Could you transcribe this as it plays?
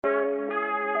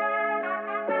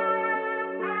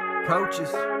Coaches.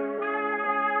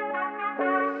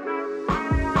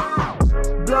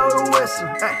 Blow the whistle,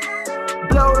 ay.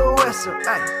 Blow the whistle,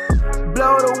 ay.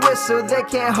 Blow the whistle, they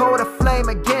can't hold a flame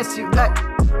against you, ay.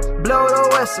 Blow the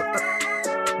whistle,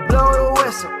 blow the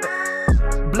whistle,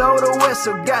 blow the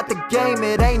whistle, got the game,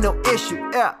 it ain't no issue,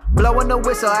 yeah. Blowing the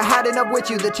whistle, I had enough with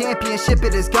you, the championship,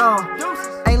 it is gone.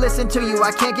 Ain't listen to you,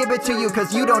 I can't give it to you,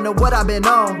 cause you don't know what I've been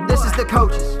on. This is the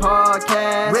Coaches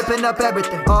Podcast, ripping up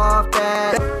everything off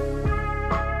that.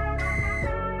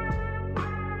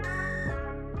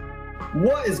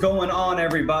 What is going on,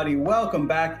 everybody? Welcome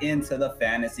back into the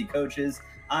Fantasy Coaches.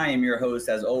 I am your host,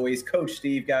 as always, Coach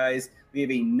Steve, guys. We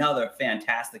have another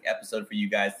fantastic episode for you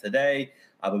guys today.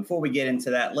 Before we get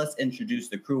into that, let's introduce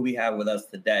the crew we have with us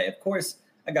today. Of course,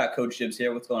 I got Coach Shibs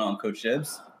here. What's going on, Coach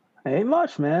Shibs? Ain't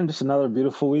much, man. Just another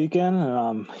beautiful weekend, and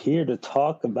I'm here to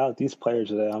talk about these players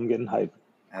today. I'm getting hyped.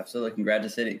 Absolutely.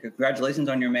 Congratulations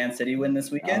on your Man City win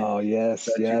this weekend. Oh, yes,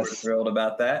 You were yes. thrilled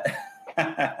about that.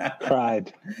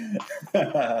 Cried.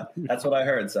 That's what I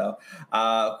heard. So,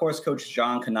 of course, Coach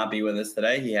John could not be with us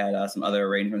today. He had some other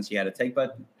arrangements he had to take,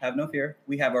 but have no fear.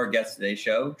 We have our guest today's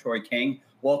show, Troy King.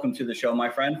 Welcome to the show, my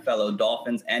friend, fellow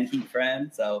Dolphins and Heat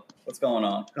friend. So what's going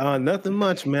on? Nothing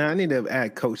much, man. I need to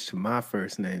add Coach to my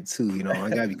first name, too. You know, I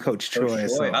got to be Coach Troy or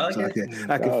something.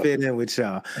 I can fit in with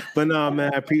y'all. But no,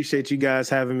 man, I appreciate you guys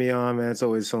having me on, man. It's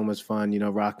always so much fun, you know,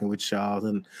 rocking with y'all.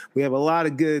 And we have a lot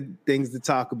of good things to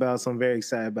talk about, so I'm very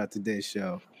excited about today's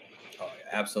show. Oh,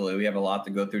 yeah, absolutely. We have a lot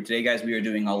to go through. Today, guys, we are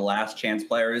doing a last chance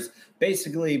players,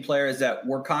 basically players that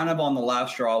we're kind of on the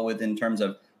last straw with in terms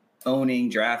of owning,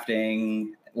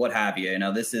 drafting, what have you. You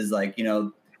know, this is like, you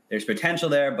know, there's potential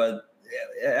there, but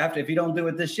if you don't do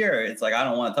it this year, it's like I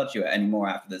don't want to touch you anymore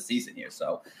after this season here.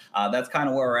 So that's kind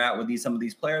of where we're at with some of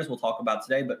these players we'll talk about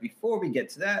today. But before we get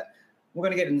to that, we're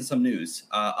going to get into some news.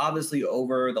 Obviously,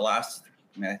 over the last,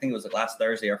 I think it was last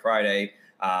Thursday or Friday,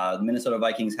 the Minnesota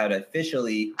Vikings had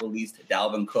officially released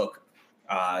Dalvin Cook.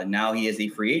 Now he is a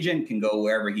free agent, can go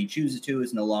wherever he chooses to.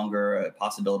 Is no longer a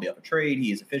possibility of a trade.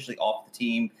 He is officially off the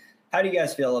team. How do you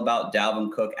guys feel about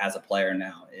Dalvin Cook as a player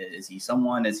now? Is he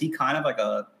kind of like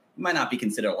he might not be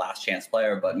considered a last chance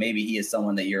player, but maybe he is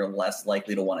someone that you're less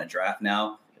likely to want to draft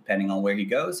now, depending on where he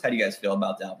goes? How do you guys feel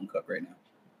about Dalvin Cook right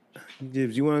now?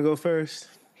 Gibbs, you want to go first?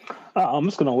 I'm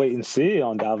just going to wait and see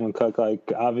on Dalvin Cook. Like,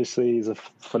 obviously, he's a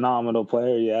phenomenal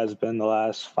player. He has been the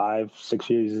last 5-6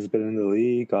 years he's been in the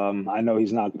league. I know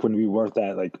he's not going to be worth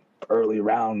that, like, early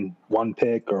round 1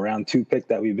 pick or round 2 pick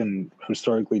that we've been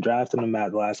historically drafting him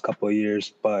at the last couple of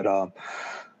years. But,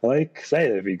 like, say,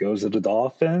 if he goes to the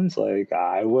Dolphins, like,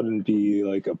 I wouldn't be,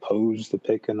 like, opposed to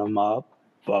picking him up.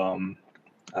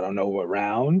 I don't know what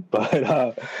round,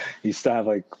 but you still have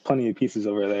like plenty of pieces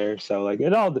over there. So like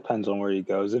it all depends on where he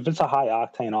goes. If it's a high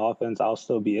octane offense, I'll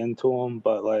still be into him.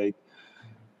 But like,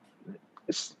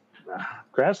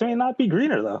 grass may not be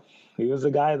greener though. He was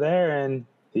a guy there, and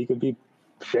he could be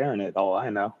sharing it. All I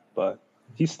know, but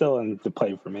he's still in the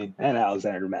play for me, and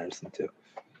Alexander Madison too.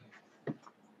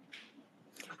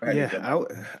 Yeah,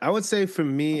 I would say for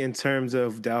me in terms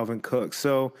of Dalvin Cook.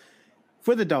 So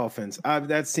for the Dolphins,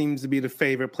 that seems to be the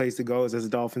favorite place to go as a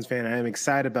Dolphins fan. I am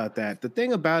excited about that. The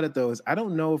thing about it, though, is I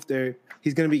don't know if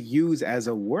he's going to be used as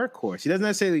a workhorse. He doesn't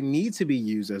necessarily need to be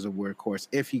used as a workhorse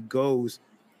if he goes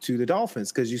to the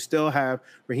Dolphins, because you still have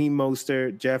Raheem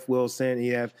Mostert, Jeff Wilson,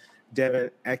 you have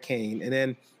Devin Akane. And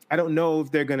then I don't know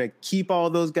if they're going to keep all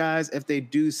those guys if they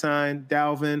do sign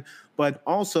Dalvin, but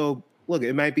also – look,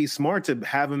 it might be smart to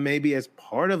have him maybe as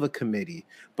part of a committee,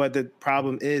 but the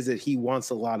problem is that he wants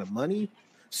a lot of money.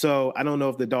 So I don't know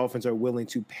if the Dolphins are willing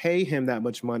to pay him that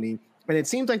much money. And it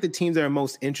seems like the teams that are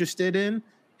most interested in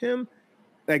him,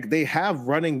 like they have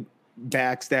running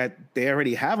backs that they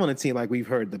already have on the team. Like we've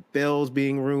heard the Bills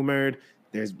being rumored.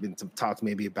 There's been some talks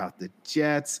maybe about the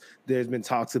Jets. There's been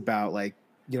talks about like,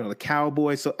 you know, the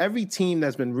Cowboys. So every team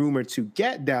that's been rumored to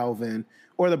get Dalvin,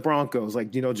 or the Broncos,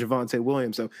 like, you know, Javonte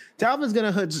Williams. So Dalvin's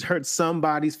going to hurt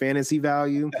somebody's fantasy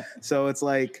value. So it's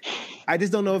like, I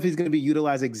just don't know if he's going to be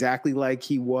utilized exactly like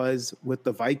he was with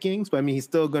the Vikings. But I mean, he's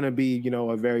still going to be, you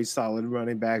know, a very solid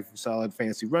running back, solid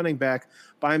fantasy running back.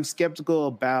 But I'm skeptical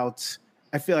about,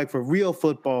 I feel like for real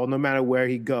football, no matter where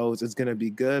he goes, it's going to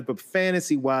be good. But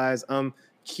fantasy wise, I'm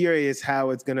curious how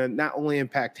it's going to not only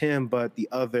impact him, but the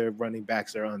other running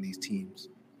backs that are on these teams.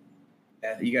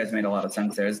 Yeah, you guys made a lot of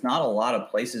sense there. There's not a lot of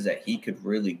places that he could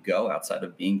really go outside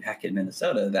of being back in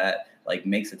Minnesota that like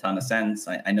makes a ton of sense.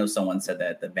 I know someone said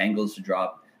that the Bengals should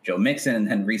drop Joe Mixon and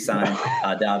then re-sign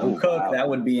Dalvin Cook. Wow. That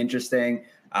would be interesting.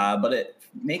 But it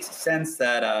makes sense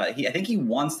that I think he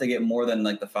wants to get more than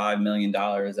like the $5 million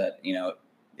that, you know,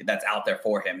 that's out there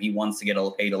for him. He wants to get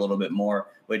paid a little bit more,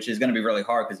 which is going to be really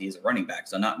hard because he's a running back.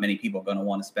 So not many people are going to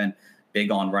want to spend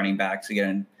big on running backs.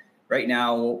 Again, right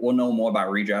now, we'll know more about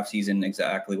redraft season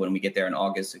exactly when we get there in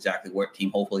August, exactly what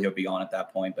team hopefully he'll be on at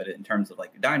that point. But in terms of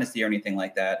like dynasty or anything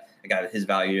like that, a guy his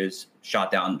value is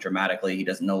shot down dramatically. He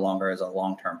doesn't no longer as a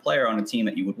long-term player on a team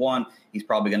that you would want. He's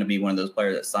probably going to be one of those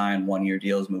players that sign one-year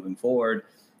deals moving forward.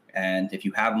 And if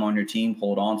you have him on your team,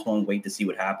 hold on to him, wait to see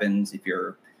what happens. If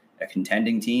you're a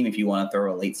contending team, if you want to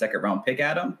throw a late second-round pick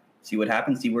at him, see what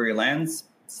happens, see where he lands,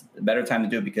 it's a better time to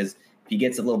do it because if he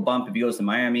gets a little bump, if he goes to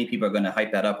Miami, people are going to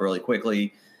hype that up really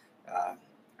quickly.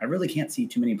 I really can't see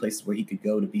too many places where he could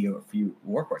go to be a few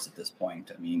workhorse at this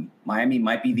point. I mean, Miami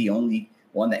might be the only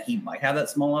one that he might have that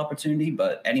small opportunity,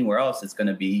 but anywhere else, it's going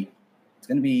to be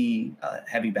a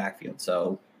heavy backfield.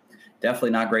 So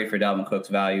definitely not great for Dalvin Cook's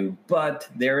value, but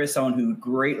there is someone who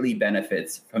greatly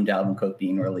benefits from Dalvin Cook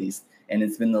being released, and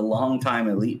it's been the long-time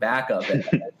elite backup that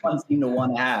everyone seemed to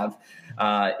want to have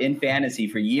in fantasy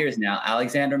for years now,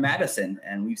 Alexander Mattison.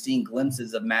 And we've seen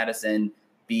glimpses of Mattison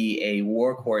be a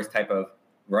workhorse type of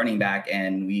running back,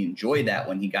 and we enjoyed that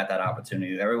when he got that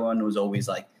opportunity. Everyone was always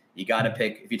like, you got to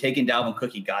pick, if you're taking Dalvin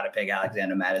Cook, you got to pick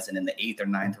Alexander Mattison in the 8th or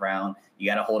 9th round. You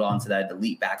got to hold on to that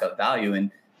elite backup value.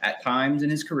 And at times in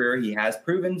his career, he has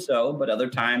proven so, but other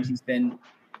times he's been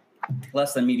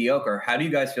less than mediocre. How do you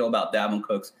guys feel about Dalvin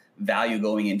Cook's value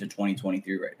going into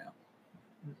 2023 right now?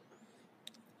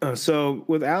 So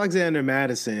with Alexander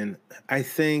Mattison, I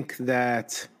think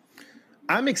that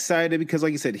I'm excited because,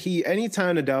 like you said,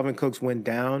 anytime the Dalvin Cooks went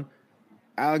down,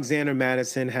 Alexander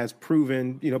Mattison has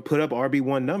proven, put up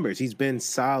RB1 numbers. He's been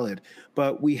solid,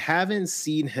 but we haven't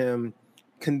seen him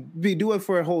do it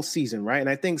for a whole season, right? And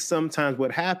I think sometimes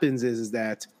what happens is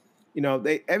that,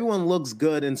 everyone looks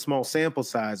good in small sample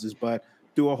sizes, but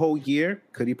through a whole year,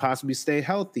 could he possibly stay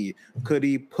healthy? Could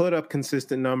he put up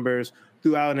consistent numbers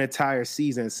throughout an entire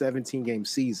season, 17-game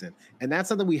season? And that's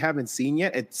something we haven't seen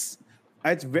yet. It's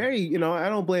very, I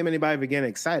don't blame anybody for getting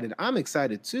excited. I'm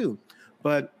excited too.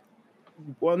 But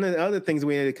one of the other things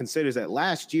we need to consider is that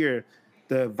last year,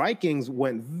 the Vikings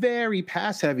went very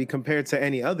pass heavy compared to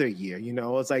any other year.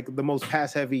 It's like the most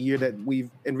pass heavy year that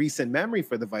we've in recent memory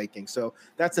for the Vikings. So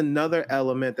that's another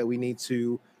element that we need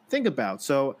to think about.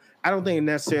 So I don't think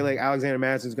necessarily Alexander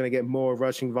Mattison is going to get more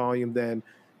rushing volume than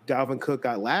Dalvin Cook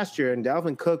got last year. And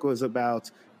Dalvin Cook was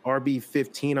about RB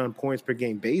 15 on points per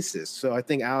game basis. So I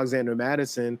think Alexander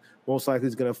Mattison most likely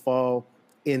is going to fall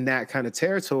in that kind of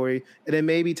territory. And then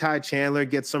maybe Ty Chandler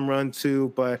gets some run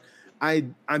too, but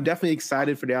I'm definitely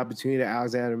excited for the opportunity that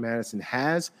Alexander Mattison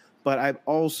has, but I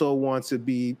also want to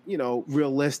be,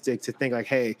 realistic to think like,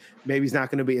 hey, maybe he's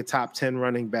not going to be a top 10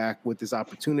 running back with this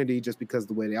opportunity just because of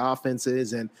the way the offense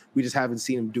is, and we just haven't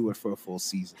seen him do it for a full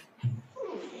season.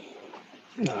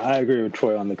 No, I agree with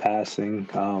Troy on the passing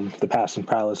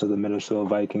prowess of the Minnesota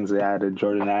Vikings. They added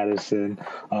Jordan Addison.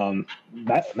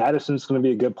 Madison's going to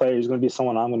be a good player. He's going to be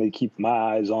someone I'm going to keep my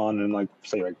eyes on in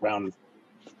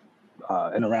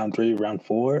round 3, round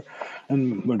 4,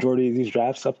 and majority of these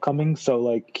drafts upcoming.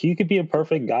 So he could be a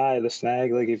perfect guy to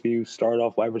snag. If you start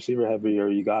off wide receiver heavy, or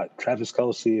you got Travis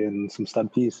Kelce and some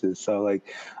stud pieces. So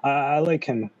I like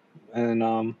him,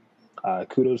 and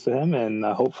kudos to him, and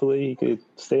hopefully he could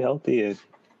stay healthy and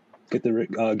get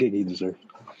the gig he deserves.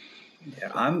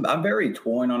 Yeah, I'm very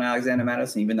torn on Alexander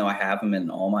Mattison, even though I have him in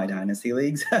all my dynasty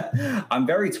leagues. I'm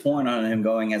very torn on him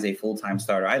going as a full-time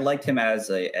starter. I liked him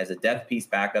as a depth piece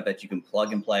backup that you can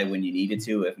plug and play when you needed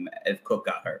to if Cook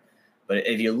got hurt. But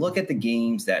if you look at the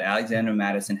games that Alexander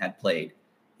Mattison had played,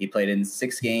 he played in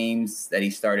 6 games that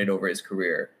he started over his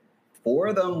career.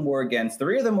 3 of them were against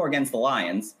the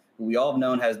Lions, who we all have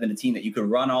known has been a team that you could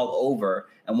run all over.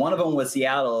 And one of them was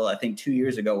Seattle, I think 2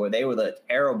 years ago, where they were the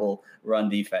terrible run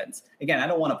defense. Again, I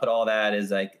don't want to put all that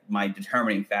as my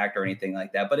determining factor or anything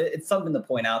like that, but it's something to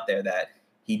point out there that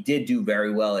he did do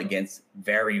very well against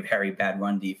very, very bad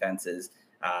run defenses.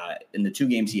 In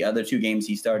the other two games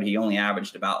he started, he only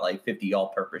averaged about 50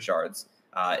 all-purpose yards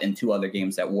in 2 other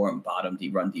games that weren't bottom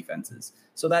run defenses.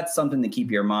 So that's something to keep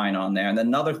your mind on there. And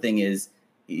another thing is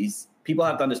people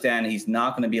have to understand he's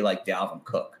not going to be like Dalvin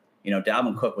Cook.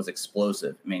 Dalvin Cook was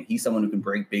explosive. I mean, he's someone who can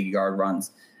break big yard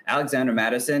runs. Alexander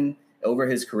Mattison, over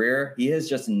his career, he has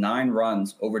just 9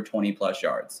 runs over 20-plus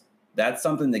yards. That's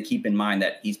something to keep in mind,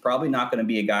 that he's probably not going to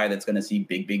be a guy that's going to see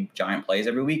big, giant plays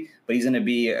every week, but he's going to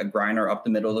be a grinder up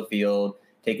the middle of the field,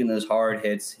 taking those hard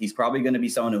hits. He's probably going to be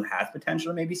someone who has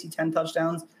potential to maybe see 10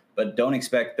 touchdowns, but don't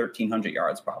expect 1,300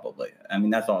 yards probably. I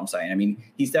mean, that's all I'm saying. I mean,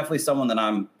 he's definitely someone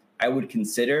that I would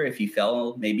consider if he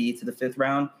fell maybe to the 5th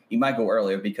round. He might go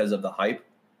earlier because of the hype.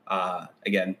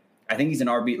 Again, I think he's an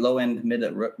RB low end, mid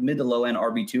to low end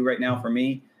RB2 right now for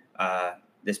me.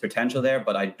 There's potential there,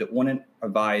 but I wouldn't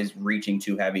advise reaching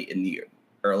too heavy in the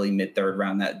early mid third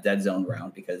round, that dead zone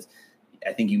round, because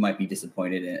I think you might be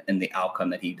disappointed in the outcome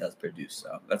that he does produce.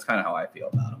 So that's kind of how I feel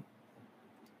about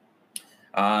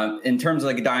him. In terms of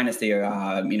like a dynasty,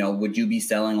 would you be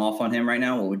selling off on him right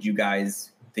now? Or would you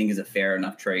guys think is a fair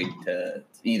enough trade to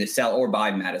either sell or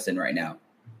buy Madison right now?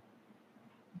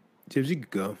 Tibbs, you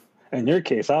could go. In your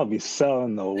case, I'll be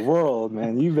selling the world,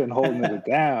 man. You've been holding it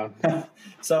down.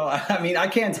 So, I mean, I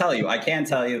can't tell you.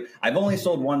 I've only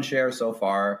sold one share so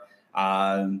far.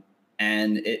 And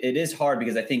it is hard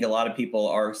because I think a lot of people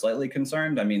are slightly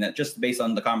concerned. I mean, that just based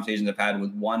on the conversations I've had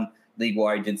with one league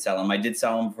where I did sell him. I did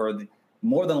sell him for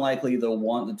more than likely the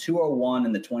 201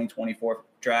 in the 2024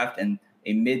 draft and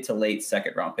a mid to late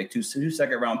second round pick. Two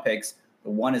second round picks.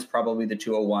 The one is probably the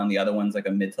 201. The other one's like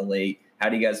a mid to late. How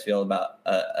do you guys feel about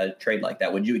a trade like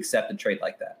that? Would you accept a trade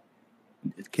like that?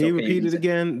 Can you repeat it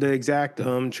again? The exact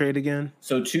trade again?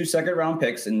 So 2 second round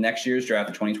picks in next year's draft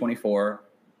of 2024.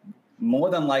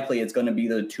 More than likely, it's going to be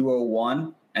the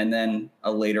 201 and then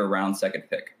a later round second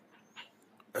pick.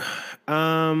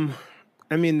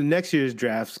 I mean, the next year's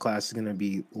draft class is going to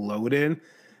be loaded.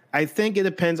 I think it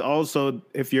depends also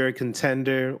if you're a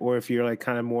contender or if you're like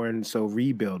kind of more in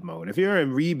rebuild mode. If you're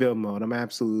in rebuild mode, I'm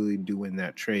absolutely doing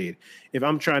that trade. If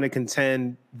I'm trying to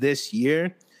contend this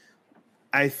year,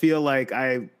 I feel like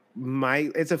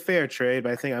it's a fair trade,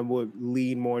 but I think I would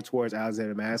lean more towards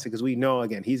Alexander Madison because we know,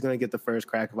 again, he's going to get the first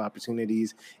crack of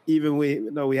opportunities.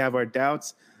 Even though we have our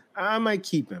doubts, I might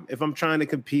keep him. If I'm trying to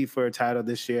compete for a title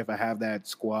this year, if I have that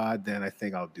squad, then I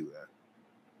think I'll do that.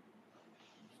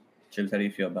 James, how do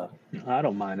you feel about it? I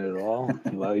don't mind it at all.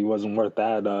 Well, he wasn't worth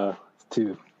that a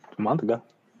month ago.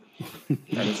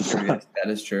 That is true. Yes, that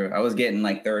is true. I was getting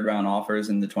like third round offers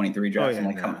in the 23 draft. I'm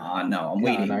like, come on, no, I'm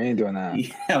waiting. No, you ain't doing that.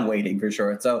 Yeah, I'm waiting for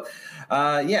sure. So,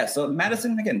 so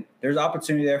Madison, again, there's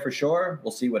opportunity there for sure.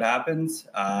 We'll see what happens.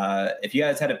 If you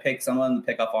guys had to pick someone to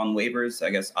pick up on waivers,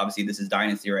 I guess obviously this is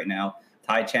Dynasty right now.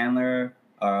 Ty Chandler,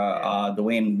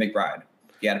 DeWayne McBride.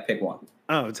 You had to pick one.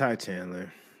 Oh, Ty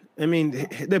Chandler. I mean,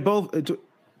 they're both.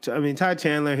 I mean, Ty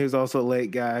Chandler, he's also a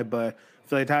late guy, but I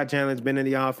feel like Ty Chandler's been in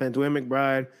the offense. DeWayne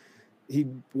McBride, he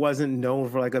wasn't known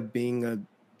for again,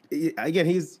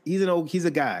 he's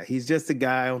a guy. He's just a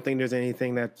guy. I don't think there's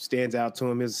anything that stands out to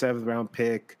him. He's a 7th round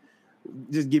pick.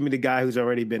 Just give me the guy who's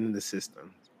already been in the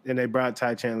system. And they brought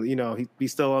Ty Chandler.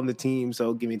 He's still on the team,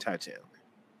 so give me Ty Chandler.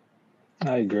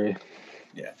 I agree.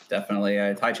 Yeah, definitely.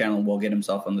 Ty Chandler will get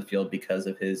himself on the field because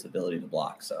of his ability to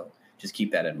block. So just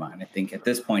keep that in mind. I think at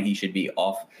this point he should be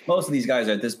off. Most of these guys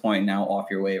are at this point now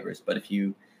off your waivers. But if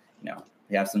you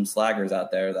have some slaggers out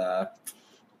there, that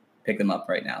pick them up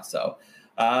right now. So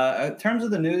in terms of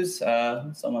the news,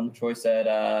 someone, Troy said,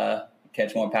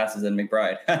 catch more passes than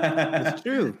McBride. It's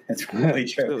true. It's really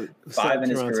true. 5 in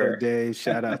his career. Dave,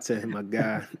 shout out to him, my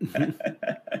guy.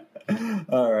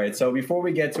 All right. So before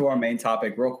we get to our main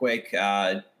topic, real quick,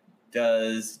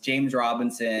 does James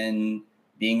Robinson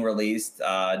being released,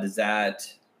 does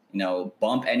that,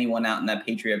 bump anyone out in that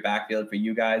Patriot backfield for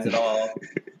you guys at all?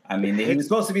 I mean, he was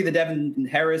supposed to be the Devin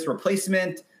Harris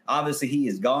replacement. Obviously, he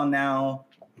is gone now.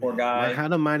 Poor guy. Man, how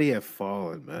the mighty have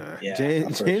fallen, man. Yeah,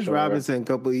 James Robinson,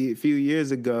 few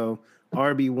years ago,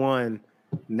 RB1.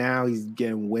 Now he's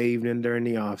getting waved in during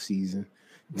the offseason.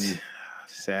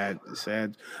 Sad.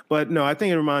 But no, I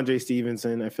think Ramondre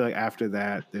Stevenson. I feel like after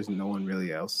that, there's no one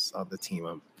really else on the team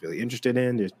I'm really interested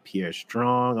in. There's Pierre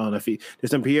Strong. I don't know if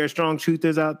there's some Pierre Strong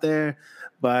truthers out there,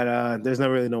 but there's not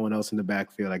really no one else in the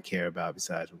backfield I care about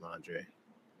besides Ramondre.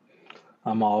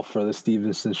 I'm all for the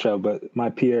Stevenson show, but my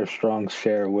Pierre Strong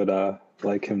share would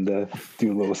like him to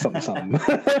do a little something.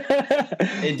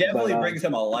 It definitely brings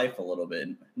him a life a little bit.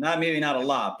 Maybe not a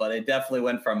lot, but it definitely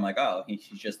went from like, oh, he's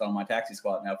just on my taxi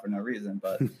squad now for no reason,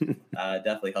 but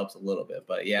definitely helps a little bit.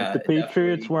 But yeah, if the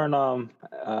Patriots weren't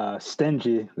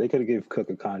stingy, they could have gave Cook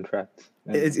a contract.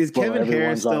 Is Kevin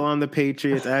Harris still on the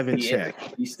Patriots? I haven't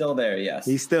checked. He's still there, yes.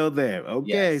 He's still there.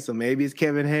 Okay, yes. So maybe it's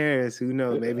Kevin Harris. Who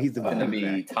knows? Maybe he's the going to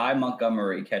be Ty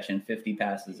Montgomery catching 50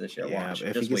 passes this year. Yeah,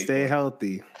 if he can stay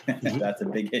healthy. That's a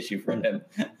big issue for him.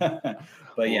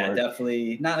 But yeah,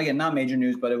 definitely not major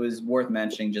news, but it was worth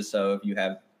mentioning just so if you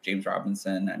have James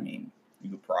Robinson, I mean,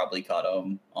 you could probably cut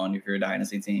him on your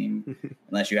dynasty team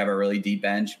unless you have a really deep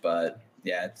bench. But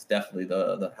yeah, it's definitely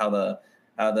how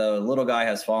the little guy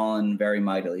has fallen very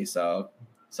mightily. So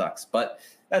sucks, but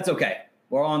that's okay.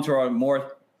 We're on to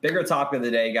our bigger topic of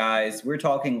the day, guys. We're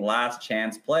talking last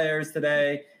chance players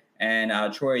today.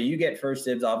 And Troy, you get first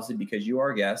dibs, obviously, because you are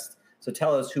a guest. So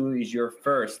tell us who is your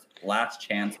first last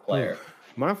chance player.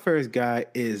 My first guy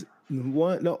is the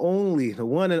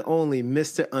one and only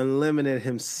Mr. Unlimited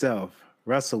himself,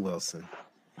 Russell Wilson.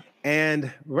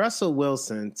 And Russell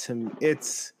Wilson, to me,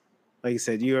 it's like you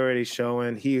said, you already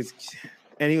showing he was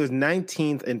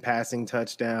 19th in passing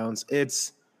touchdowns.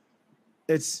 It's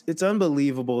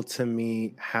unbelievable to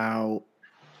me how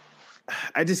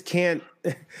I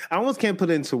almost can't put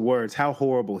it into words how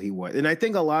horrible he was. And I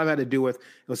think a lot of it had to do with it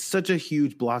was such a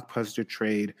huge blockbuster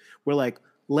trade. We're like,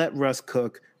 let Russ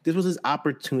cook. This was his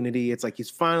opportunity. It's like he's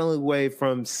finally away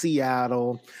from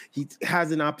Seattle. He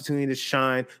has an opportunity to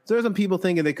shine. So there's some people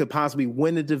thinking they could possibly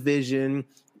win a division,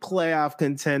 playoff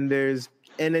contenders,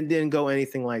 and it didn't go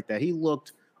anything like that. He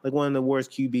looked like one of the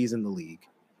worst QBs in the league.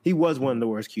 He was one of the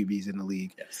worst QBs in the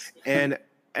league. Yes. And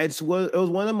it was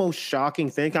one of the most shocking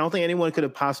things. I don't think anyone could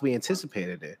have possibly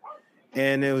anticipated it.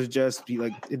 And it was just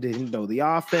like, it didn't know the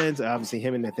offense. Obviously,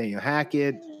 him and Nathaniel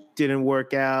Hackett didn't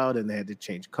work out, and they had to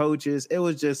change coaches. It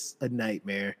was just a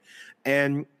nightmare.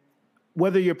 And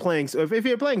whether you're playing, so if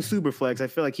you're playing Superflex, I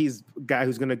feel like he's a guy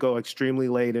who's going to go extremely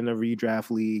late in a redraft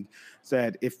league. So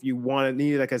that if you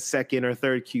need like a second or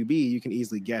third QB, you can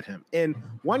easily get him. In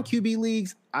one QB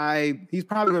leagues, he's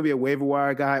probably going to be a waiver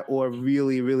wire guy or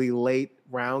really, really late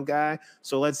round guy.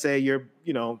 So let's say you're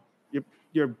punting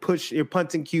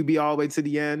QB all the way to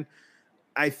the end.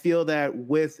 I feel that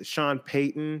with Sean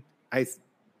Payton,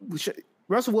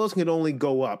 Russell Wilson could only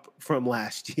go up from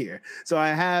last year. So I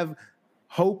have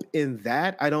hope in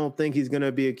that. I don't think he's going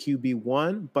to be a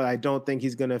QB1, but I don't think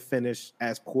he's going to finish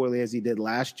as poorly as he did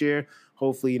last year.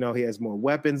 Hopefully, he has more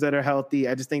weapons that are healthy.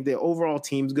 I just think the overall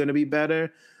team's going to be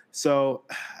better. So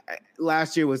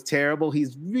last year was terrible.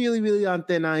 He's really, really on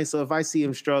thin ice. So if I see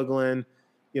him struggling,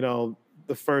 the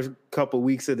first couple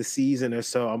weeks of the season or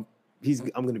so, I'm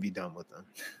going to be done with him.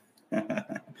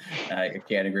 I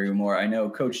can't agree more. I know,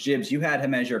 Coach Gibbs, you had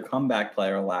him as your comeback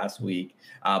player last week,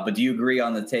 but do you agree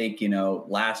on the take,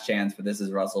 last chance for this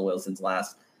is Russell Wilson's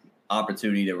last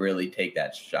opportunity to really take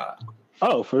that shot?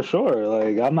 Oh, for sure.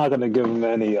 Like, I'm not going to give him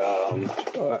any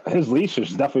his leash is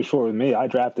definitely short with me. I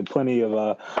drafted plenty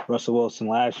of Russell Wilson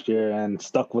last year and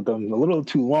stuck with him a little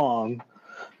too long.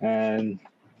 And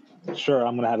sure,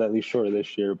 I'm going to have that leash shorter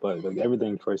this year, but like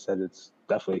everything Troy said, it's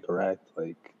definitely correct.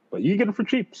 But you get it for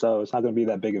cheap, so it's not going to be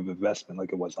that big of an investment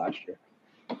like it was last year.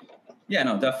 Yeah,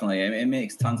 no, definitely. It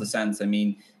makes tons of sense. I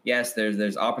mean, yes,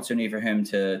 there's opportunity for him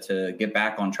to get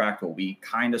back on track to what we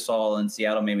kind of saw in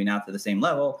Seattle, maybe not to the same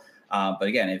level. But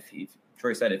again, if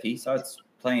Troy said if he starts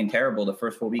playing terrible the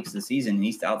first 4 weeks of the season and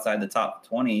he's outside the top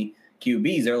 20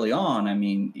 QBs early on, I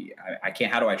mean, I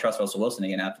can't. How do I trust Russell Wilson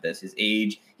again after this? His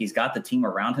age, he's got the team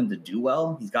around him to do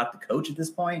well. He's got the coach at this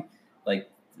point.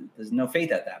 Like, there's no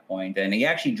faith at that point. And he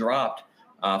actually dropped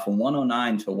from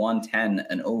 109 to 110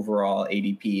 an overall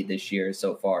ADP this year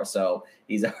so far. So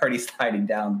he's already sliding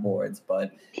down boards.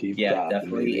 But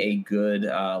definitely a good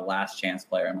last chance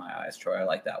player in my eyes, Troy. I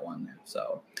like that one.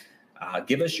 So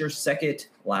give us your second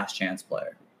last chance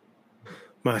player.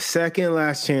 My second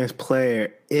last chance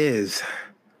player is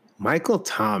Michael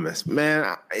Thomas.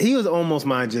 Man, he was almost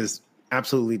my just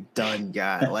absolutely done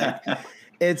guy. Like,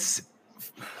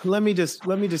 let me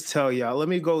just tell y'all. Let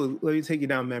me take you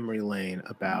down memory lane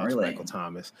about Michael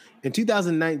Thomas. In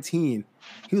 2019,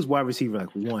 he was wide receiver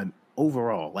like 1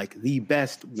 overall, like the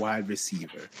best wide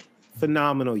receiver.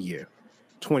 Phenomenal year.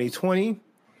 2020,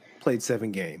 played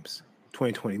 7 games.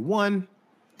 2021,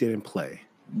 didn't play.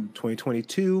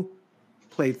 2022,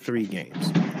 played 3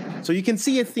 games. So you can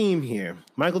see a theme here.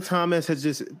 Michael Thomas has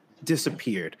just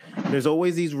disappeared. There's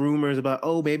always these rumors about,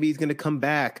 maybe he's going to come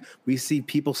back. We see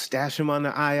people stash him on the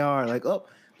IR. Like,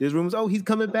 there's rumors, he's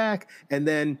coming back. And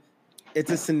then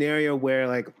it's a scenario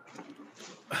where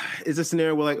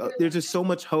there's just so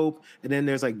much hope. And then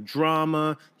there's like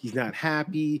drama. He's not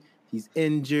happy. He's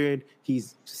injured.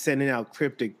 He's sending out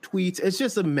cryptic tweets. It's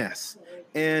just a mess.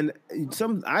 And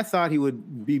I thought he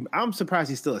would be, I'm surprised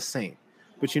he's still a Saint.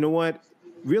 But you know what?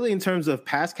 Really, in terms of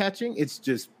pass catching, it's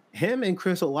just him and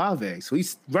Chris Olave. So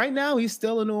he's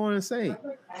still a New Orleans Saint.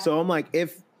 So I'm like,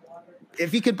 if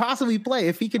he could possibly play,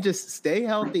 if he could just stay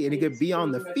healthy and he could be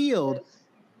on the field,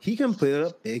 he can put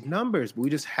up big numbers. But we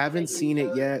just haven't seen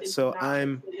it yet. So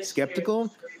I'm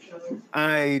skeptical.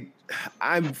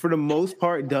 I'm for the most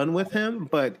part done with him,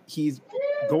 but he's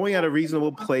going at a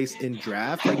reasonable place in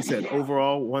draft. Like you said,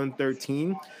 overall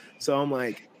 113. So I'm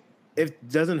like, it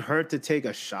doesn't hurt to take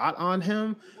a shot on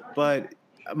him, but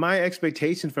my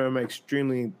expectations for him are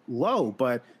extremely low.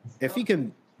 But if he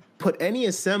can put any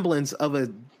semblance of a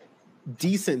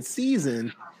decent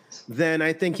season, then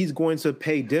I think he's going to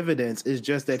pay dividends. It's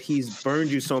just that he's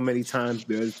burned you so many times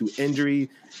through injury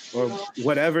or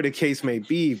whatever the case may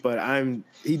be. But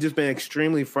he's just been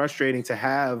extremely frustrating to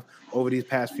have over these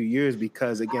past few years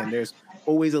because, again, there's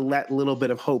always a little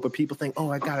bit of hope. But people think,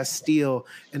 oh, I got a steal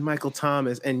and Michael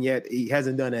Thomas, and yet he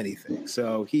hasn't done anything.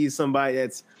 So he's somebody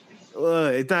that's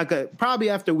it's not good. Probably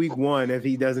after week 1, if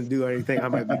he doesn't do anything, I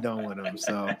might be done with him.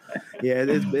 So, yeah,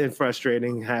 it's been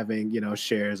frustrating having,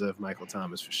 shares of Michael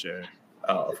Thomas for sure.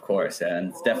 Oh, of course. And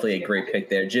it's definitely a great pick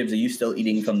there. Jibs, are you still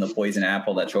eating from the poison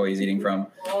apple that Troy is eating from?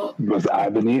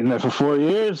 I've been eating it for 4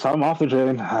 years. I'm off the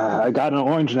train. I got an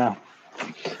orange now.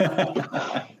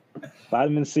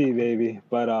 Vitamin C, baby.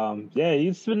 But, yeah,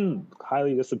 he's been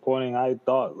highly disappointing. I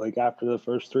thought, after the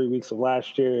first 3 weeks of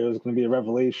last year, it was going to be a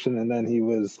revelation, and then he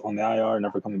was on the IR,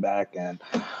 never coming back. And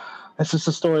it's just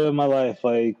the story of my life.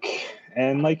 His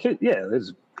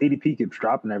ADP keeps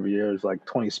dropping every year. It's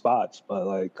 20 spots.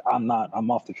 But, I'm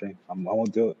off the train. I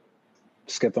won't do it.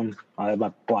 Skip him. I have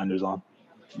my blinders on.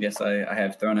 Yes, I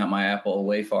have thrown out my apple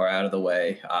way far out of the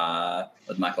way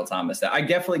with Michael Thomas. I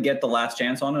definitely get the last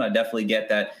chance on it. I definitely get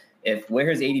that. Where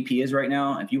his ADP is right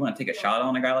now, if you want to take a shot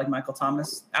on a guy like Michael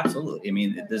Thomas, absolutely. I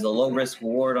mean, there's a low risk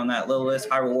reward on that low list,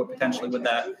 high reward potentially with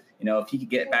that. If he could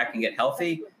get back and get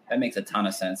healthy, that makes a ton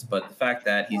of sense. But the fact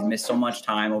that he's missed so much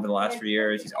time over the last 3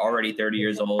 years, he's already 30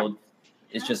 years old.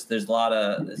 It's just there's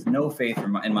no faith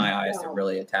in my eyes to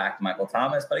really attack Michael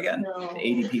Thomas. But again, the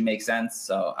ADP makes sense,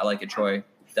 so I like it, Troy.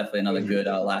 Definitely another good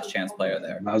last chance player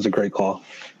there. That was a great call.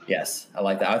 Yes, I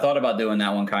like that. I thought about doing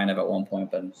that one kind of at one point,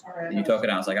 but you took it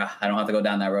out. I was like, I don't have to go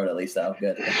down that road at least, though.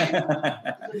 Good.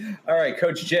 All right,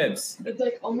 Coach Jibs. It's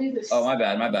only this. Oh, my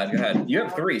bad. Go ahead. You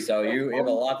have 3, so you have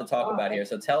a lot to talk about here.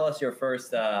 So tell us your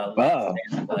first. Wow.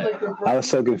 I was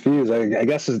so confused. I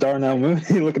guess it's Darnell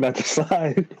Mooney looking at the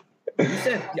slide.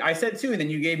 I said 2, and then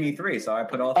you gave me 3, so I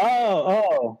put all 3.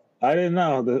 Oh, I didn't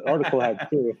know. The article had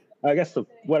 2. I guess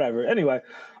whatever. Anyway,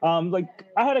 I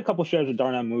had a couple shares of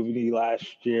Darnell Mooney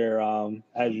last year.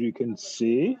 As you can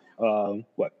see,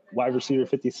 wide receiver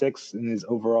 56 in his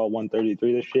overall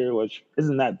 133 this year, which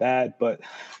isn't that bad. But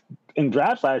in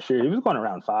drafts last year, he was going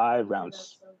around 5, round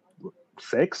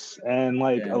 6, and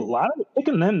a lot of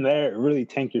picking him there really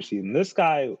tanked your season. This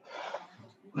guy,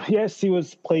 yes, he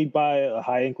was plagued by a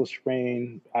high ankle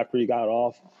sprain after he got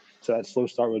off. So that slow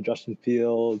start with Justin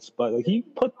Fields, but he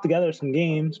put together some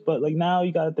games. But now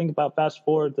you got to think about fast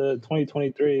forward to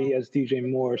 2023. He has DJ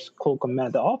Morse, Cole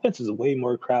Kmet. The offense is way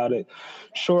more crowded.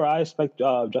 Sure, I expect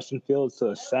Justin Fields to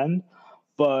ascend,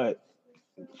 but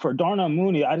for Darnell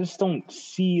Mooney, I just don't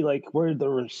see where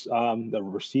the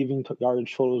receiving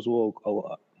yardage totals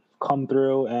will come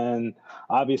through, and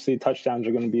obviously touchdowns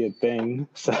are going to be a thing.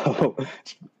 So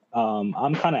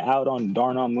I'm kind of out on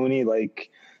Darnell Mooney.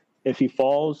 If he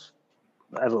falls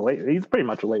he's pretty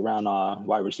much a late round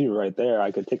wide receiver right there.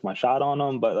 I could take my shot on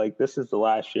him, but this is the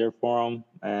last year for him,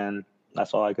 and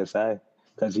that's all I could say.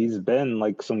 Because he's been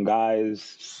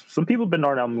some people have been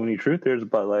Darnell Mooney truthers,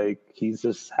 but he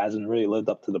just hasn't really lived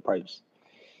up to the price.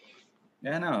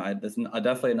 Yeah, no, that's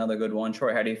definitely another good one.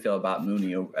 Troy, how do you feel about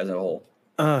Mooney as a whole?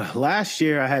 Last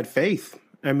year I had faith.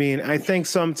 I mean, I think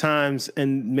sometimes,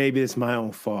 and maybe it's my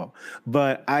own fault,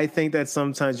 but I think that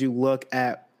sometimes you look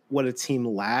at what a team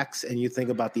lacks and you think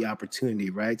about the opportunity,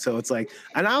 right? So it's and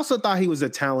I also thought he was a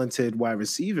talented wide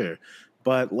receiver,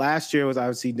 but last year was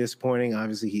obviously disappointing.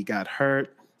 Obviously he got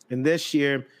hurt. And this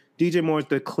year, DJ Moore's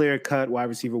the clear-cut wide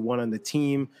receiver 1 on the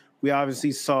team. We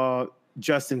obviously saw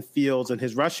Justin Fields and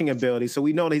his rushing ability, so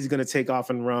we know that he's going to take off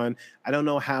and run. I don't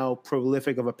know how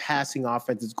prolific of a passing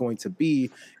offense it's going to be.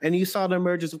 And you saw the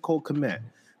emergence of Cole Kmet.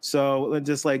 So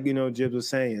just Jibs was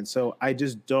saying. So I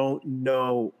just don't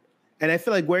know. And I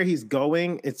feel where he's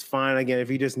going, it's fine. Again, if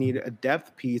he just need a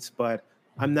depth piece, but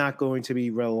I'm not going to be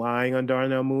relying on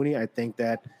Darnell Mooney. I think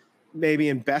that maybe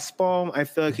in best ball, I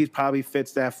feel he probably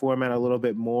fits that format a little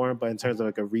bit more. But in terms of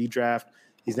a redraft,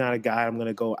 he's not a guy I'm going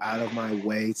to go out of my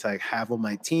way to have on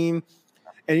my team.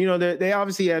 And, they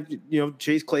obviously have,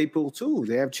 Chase Claypool too.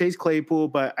 They have Chase Claypool,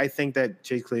 but I think that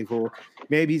Chase Claypool,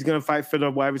 maybe he's going to fight for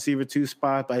the wide receiver 2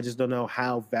 spot, but I just don't know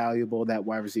how valuable that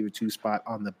wide receiver 2 spot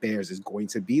on the Bears is going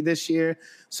to be this year.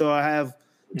 So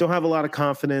don't have a lot of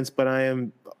confidence, but I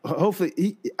am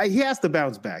hopefully he has to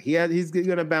bounce back. He's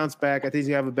going to bounce back. I think he's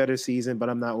going to have a better season, but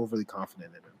I'm not overly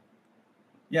confident in him.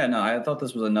 Yeah, no, I thought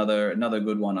this was another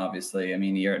good one, obviously. I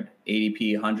mean, you're at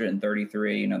ADP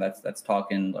 133, that's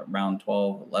talking round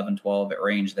 11, 12 at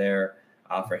range there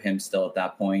for him still at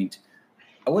that point.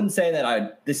 I wouldn't say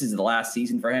that this is the last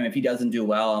season for him. If he doesn't do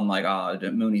well, I'm like,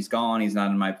 Mooney's gone. He's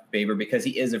not in my favor because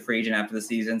he is a free agent after the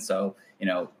season. So,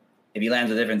 if he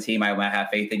lands a different team, I might have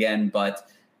faith again. But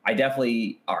I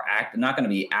definitely not going to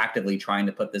be actively trying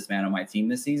to put this man on my team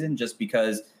this season, just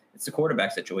because it's a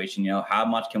quarterback situation. How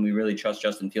much can we really trust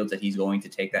Justin Fields that he's going to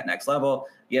take that next level?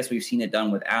 Yes, we've seen it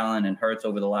done with Allen and Hurts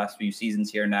over the last few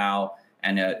seasons here now.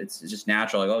 And it's just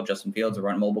natural. Like, Justin Fields, a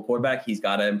run mobile quarterback. He's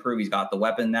got to improve. He's got the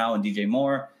weapon now and DJ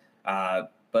Moore.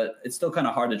 But it's still kind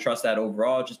of hard to trust that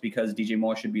overall, just because DJ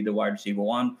Moore should be the wide receiver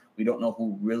 1. We don't know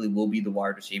who really will be the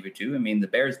wide receiver 2. I mean, the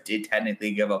Bears did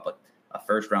technically give up a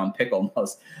first-round pick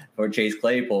almost for Chase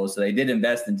Claypool. So they did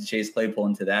invest into Chase Claypool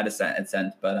into that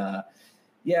ascent. But,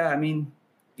 yeah, I mean,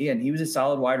 he was a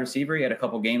solid wide receiver. He had a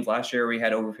couple games last year where he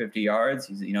had over 50 yards.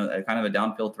 He's, kind of a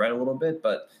downfield threat a little bit,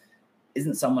 but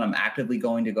isn't someone I'm actively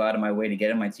going to go out of my way to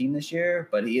get in my team this year.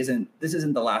 But this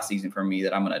isn't the last season for me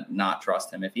that I'm going to not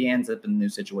trust him. If he ends up in a new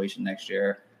situation next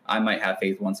year, I might have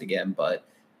faith once again. But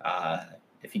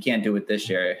if he can't do it this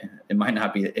year, it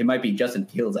might be Justin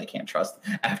Fields I can't trust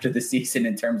after the season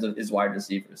in terms of his wide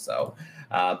receivers. So,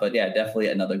 but yeah, definitely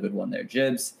another good one there.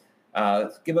 Jibs,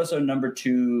 give us a number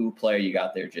 2 player you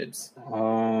got there, Jibs.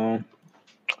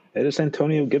 It is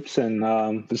Antonio Gibson.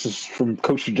 This is from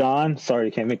Coach John. Sorry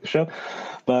he can't make the show,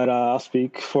 but I'll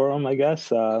speak for him, I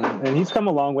guess. And he's come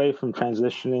a long way from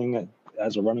transitioning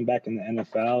as a running back in the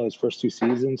NFL. His first 2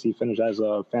 seasons, he finished as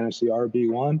a fantasy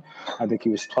RB1. I think he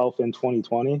was 12th in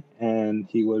 2020, and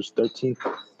he was 13th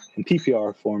in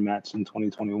PPR formats in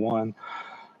 2021.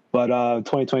 But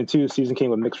 2022 season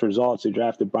came with mixed results. He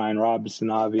drafted Brian Robinson.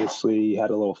 Obviously, he had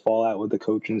a little fallout with the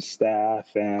coaching staff,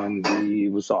 and he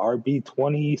was the RB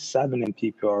 27 in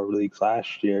PPR leagues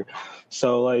last year.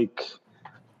 So,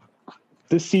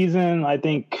 this season, I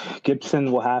think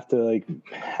Gibson will have to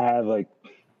have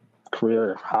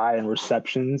career high in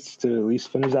receptions to at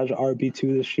least finish as an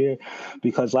RB2 this year,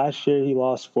 because last year he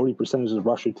lost 40% of his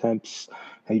rush attempts.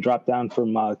 He dropped down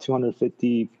from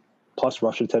 250 plus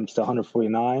rush attempts to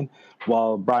 149,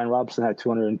 while Brian Robinson had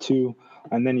 202.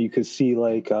 And then you could see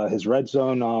his red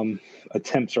zone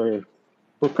attempts were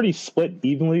pretty split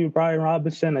evenly with Brian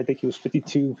Robinson. I think he was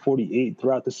 52-48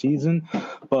 throughout the season,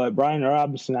 but Brian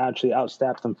Robinson actually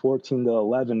outstaffed him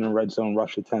 14-11 in red zone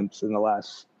rush attempts in the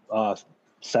last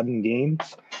 7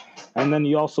 games. And then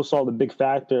you also saw the big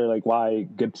factor, why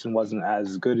Gibson wasn't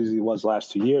as good as he was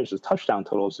last 2 years. His touchdown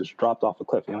totals just dropped off a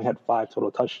cliff. He only had 5 total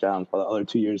touchdowns. For the other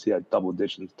 2 years, he had double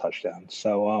digits touchdowns.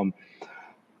 So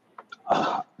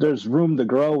there's room to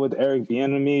grow with Eric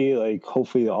Bieniemy.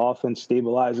 Hopefully the offense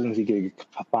stabilizes and he can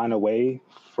find a way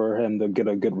for him to get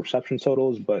a good reception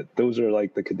totals. But those are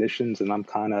the conditions, and I'm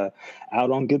kind of out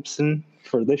on Gibson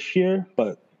for this year.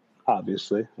 But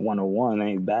obviously, 101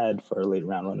 ain't bad for a late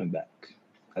round running back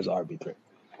as RB3.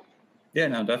 Yeah,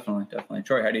 no, definitely.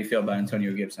 Troy, how do you feel about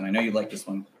Antonio Gibson? I know you like this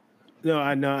one. No,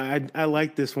 I know. I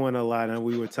like this one a lot, and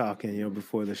we were talking,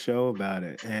 before the show about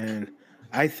it. And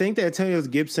I think that Antonio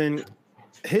Gibson,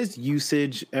 his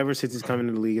usage ever since he's come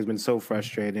into the league has been so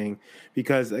frustrating,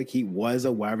 because he was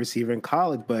a wide receiver in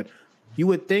college, but you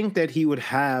would think that he would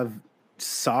have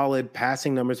solid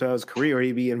passing numbers throughout his career, or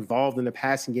he'd be involved in the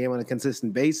passing game on a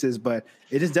consistent basis, but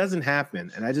it just doesn't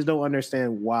happen. And I just don't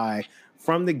understand why.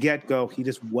 From the get-go, he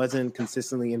just wasn't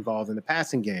consistently involved in the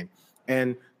passing game.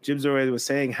 And Jibs already was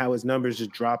saying how his numbers just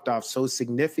dropped off so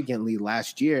significantly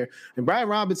last year. And Brian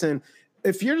Robinson,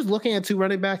 if you're just looking at 2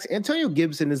 running backs, Antonio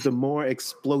Gibson is the more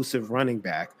explosive running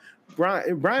back.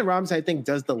 Brian Robinson, I think,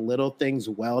 does the little things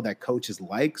well that coaches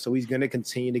like, so he's going to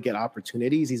continue to get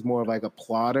opportunities. He's more of a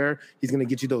plotter. He's going to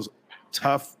get you those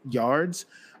tough yards.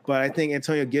 But I think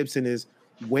Antonio Gibson is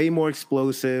way more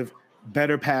explosive,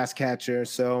 better pass catcher.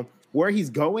 So where he's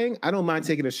going, I don't mind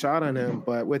taking a shot on him.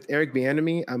 But with Eric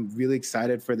Bieniemy, I'm really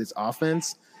excited for this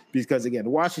offense because, again, the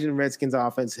Washington Redskins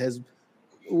offense has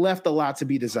left a lot to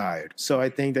be desired. So I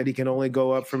think that he can only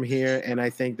go up from here. And I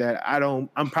think that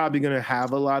I'm probably going to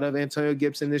have a lot of Antonio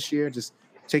Gibson this year, just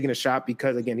taking a shot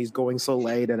because, again, he's going so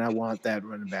late and I want that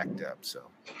running back depth. So.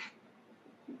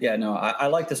 Yeah, no, I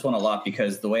like this one a lot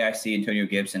because the way I see Antonio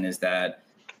Gibson is that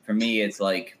for me, it's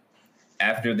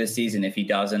after this season, if he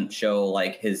doesn't show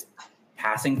his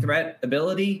passing threat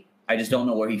ability, I just don't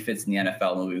know where he fits in the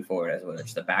NFL moving forward as whether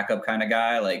it's the backup kind of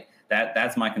guy.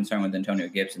 That's my concern with Antonio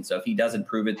Gibson. So if he doesn't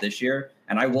prove it this year,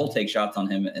 and I will take shots on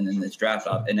him in this draft,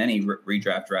 in any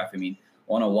redraft draft. I mean,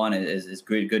 101 is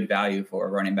good value for a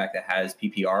running back that has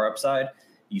PPR upside.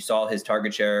 You saw his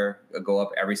target share go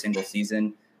up every single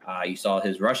season. You saw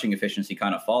his rushing efficiency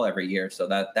kind of fall every year. So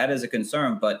that is a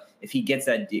concern. But if he gets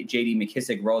that J.D.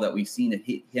 McKissic role that we've seen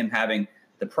him having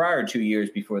the prior 2 years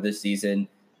before this season,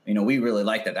 we really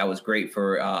like that. That was great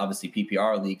for obviously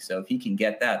PPR league. So if he can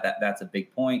get that's a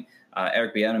big point.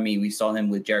 Eric Bieniemy, we saw him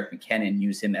with Jerick McKinnon,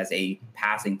 use him as a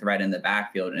passing threat in the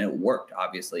backfield, and it worked,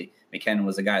 obviously. McKinnon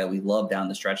was a guy that we loved down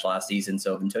the stretch last season,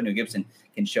 so if Antonio Gibson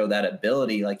can show that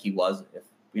ability like he was,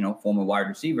 former wide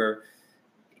receiver,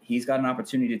 he's got an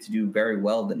opportunity to do very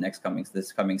well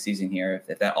this coming season here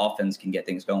if that offense can get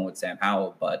things going with Sam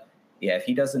Howell. But, yeah, if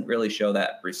he doesn't really show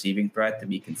that receiving threat to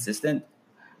be consistent,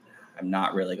 I'm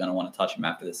not really going to want to touch him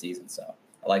after the season. So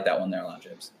I like that one there a lot,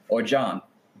 Jibs. Or John.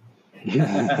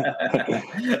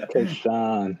 Coach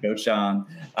Sean. Coach Sean.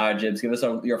 Jibs, give us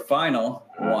your final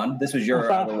one. This was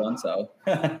your other one, so.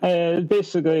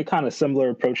 Basically, kind of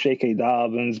similar approach, J.K.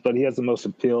 Dobbins, but he has the most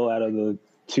appeal out of the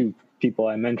two people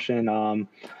I mentioned.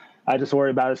 I just worry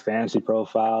about his fantasy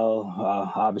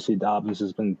profile. Obviously, Dobbins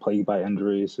has been plagued by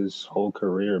injuries his whole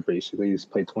career, basically. He's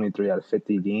played 23 out of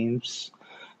 50 games.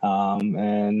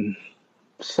 And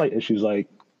slight issues like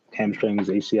hamstrings,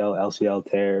 ACL,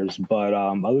 LCL tears. But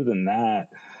other than that,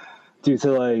 due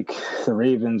to the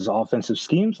Ravens' offensive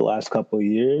schemes the last couple of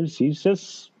years, he's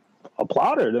just a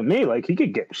plotter to me. He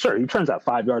could he turns out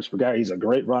 5 yards per carry. He's a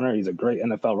great runner. He's a great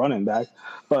NFL running back.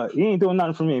 But he ain't doing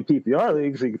nothing for me in PPR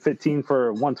leagues. 15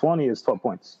 for 120 is 12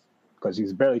 points because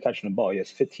he's barely catching the ball. He has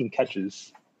 15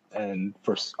 catches and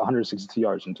for 162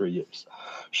 yards in 3 years.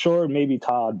 Sure, maybe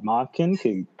Todd Monken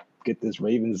could get this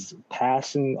Ravens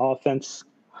passing offense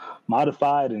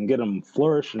modified and get them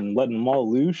flourish and letting them all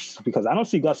loose, because I don't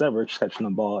see Gus Edwards catching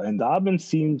the ball, and Dobbins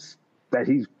seems that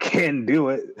he can do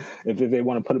it if they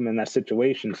want to put him in that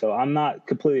situation. So I'm not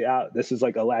completely out. This is a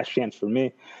last chance for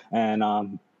me.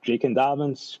 And J.K.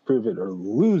 Dobbins, prove it or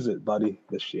lose it, buddy,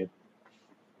 this year.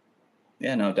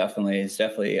 Yeah, no,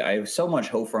 definitely. I have so much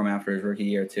hope for him after his rookie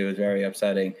year, too. It's very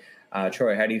upsetting.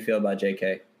 Troy, how do you feel about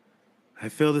J.K.? I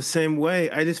feel the same way.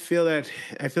 I feel like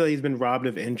he's been robbed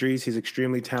of injuries. He's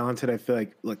extremely talented. I feel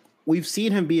like, look, we've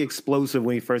seen him be explosive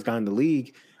when he first got in the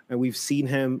league, and we've seen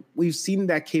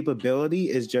that capability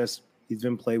is just he's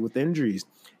been played with injuries.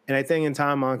 And I think in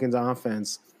Tom Monken's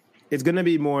offense, it's going to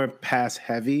be more pass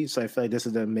heavy. So I feel like this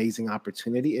is an amazing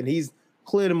opportunity, and he's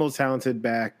clearly the most talented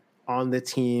back on the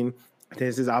team. This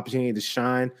is his opportunity to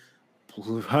shine.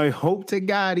 I hope to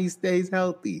God he stays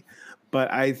healthy.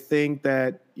 But I think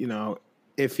that,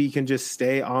 if he can just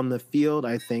stay on the field,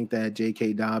 I think that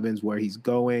J.K. Dobbins, where he's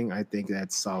going, I think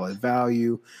that's solid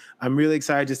value. I'm really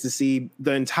excited just to see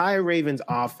the entire Ravens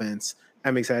offense.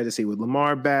 I'm excited to see with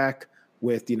Lamar back,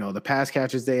 with, the pass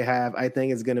catchers they have. I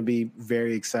think it's going to be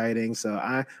very exciting. So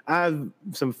I have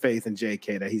some faith in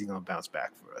J.K. that he's going to bounce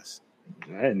back for us.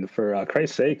 And for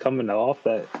Christ's sake, coming off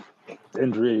that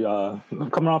injury,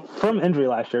 coming off from injury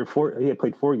last year, he had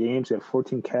played 4 games. He had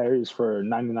 14 carries for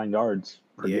 99 yards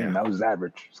per game. That was his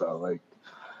average. So,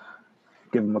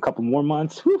 give him a couple more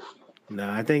months. Whew. No,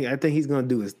 I think he's going to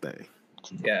do his thing.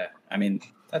 Yeah, I mean,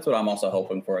 that's what I'm also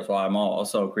hoping for as well. I'm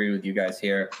also agree with you guys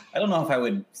here. I don't know if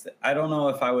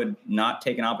I would not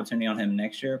take an opportunity on him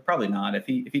next year. Probably not. If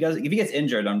he gets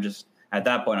injured, I'm just at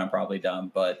that point I'm probably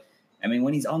done. But I mean,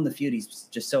 when he's on the field, he's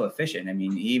just so efficient. I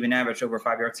mean, he even averaged over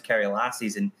 5 yards to carry last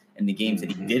season in the games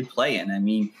that he did play in. I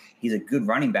mean, he's a good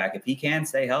running back. If he can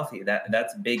stay healthy,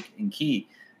 that's big and key.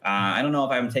 I don't know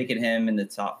if I'm taking him in the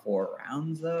top 4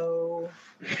 rounds, though.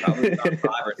 Probably top 5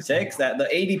 or 6. That the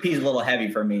ADP is a little heavy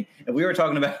for me. If we were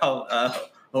talking about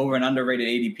over and underrated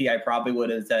ADP, I probably would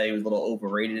have said he was a little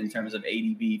overrated in terms of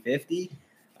ADP 50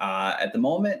 at the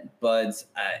moment. But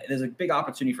there's a big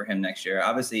opportunity for him next year.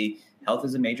 Obviously, health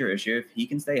is a major issue. If he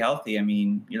can stay healthy, I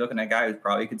mean, you're looking at a guy who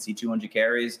probably could see 200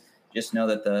 carries. Just know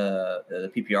that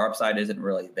the PPR upside isn't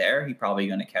really there. He's probably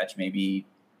going to catch maybe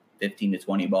 15 to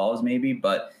 20 balls maybe,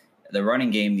 but the running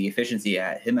game, the efficiency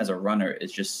at him as a runner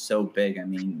is just so big. I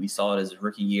mean, we saw it as a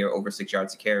rookie year, over 6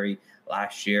 yards to carry.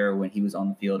 Last year when he was on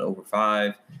the field, over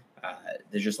 5.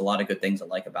 There's just a lot of good things I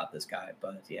like about this guy.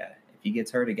 But, yeah, if he gets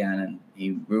hurt again and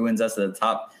he ruins us at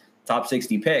the top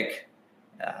 60 pick,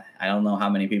 I don't know how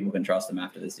many people can trust him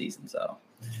after this season. So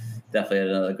definitely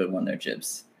another good one there,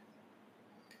 Jibs.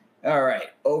 All right,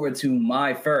 over to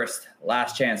my first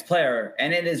last chance player,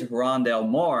 and it is Rondale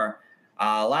Moore.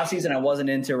 Last season, I wasn't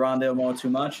into Rondale Moore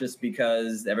too much just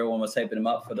because everyone was hyping him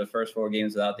up for the first 4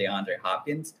 games without DeAndre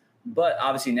Hopkins. But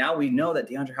obviously now we know that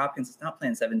DeAndre Hopkins is not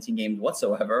playing 17 games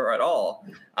whatsoever or at all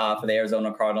for the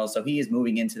Arizona Cardinals. So he is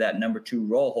moving into that number 2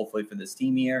 role, hopefully, for this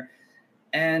team here.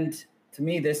 And to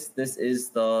me, this is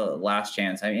the last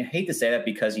chance. I mean, I hate to say that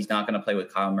because he's not going to play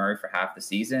with Kyle Murray for half the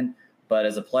season. But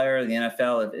as a player in the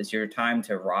NFL, if it's your time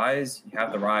to rise, you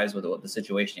have to rise with the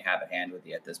situation you have at hand with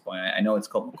you at this point. I know it's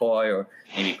Colt McCoy or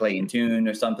maybe Clayton Tune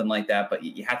or something like that, but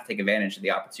you have to take advantage of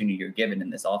the opportunity you're given in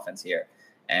this offense here.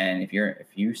 And if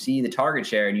you see the target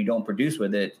share and you don't produce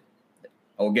with it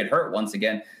or get hurt once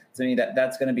again, to me,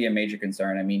 that's going to be a major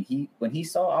concern. I mean, when he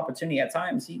saw opportunity at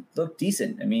times, he looked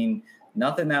decent. I mean,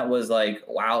 nothing that was like,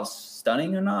 wow,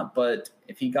 stunning or not, but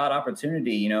if he got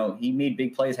opportunity, you know, he made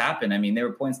big plays happen. I mean, there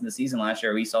were points in the season last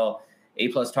year we saw A+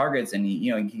 targets and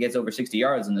he gets over 60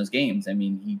 yards in those games. I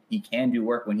mean, he can do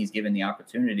work when he's given the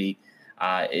opportunity.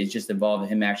 It's just involved in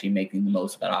him actually making the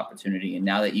most of that opportunity. And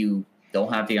now that you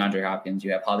don't have DeAndre Hopkins,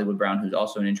 you have Hollywood Brown, who's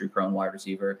also an injury-prone wide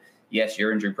receiver. Yes,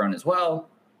 you're injury-prone as well,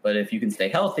 but if you can stay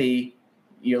healthy,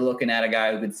 you're looking at a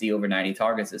guy who could see over 90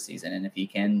 targets this season. And if he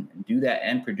can do that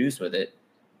and produce with it,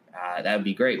 that would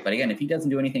be great. But again, if he doesn't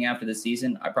do anything after this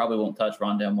season, I probably won't touch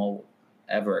Rondale Moore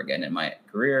ever again in my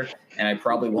career. And I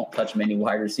probably won't touch many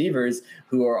wide receivers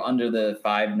who are under the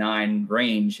 5'9"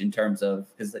 range in terms of,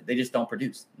 because they just don't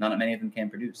produce. Not many of them can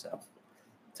produce. So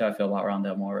that's how I feel about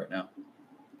Rondale Moore right now.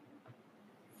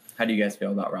 How do you guys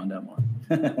feel about Rondale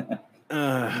Moore?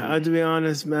 To be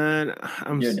honest, man,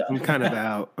 I'm kind of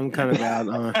out. I'm kind of out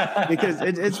on because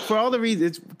it's for all the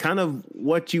reasons. It's kind of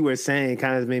what you were saying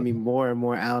kind of made me more and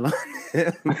more out on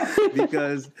him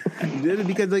because like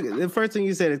the first thing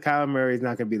you said is Kyler Murray is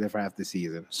not going to be there for half the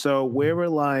season. So we're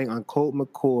relying on Colt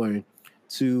McCoy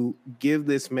to give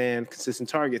this man consistent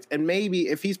targets, and maybe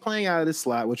if he's playing out of the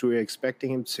slot, which we were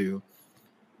expecting him to.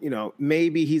 You know,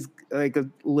 maybe he's like a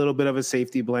little bit of a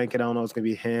safety blanket. I don't know if it's going to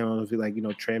be him. I don't know if it's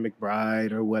like, Trey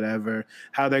McBride or whatever,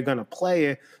 how they're going to play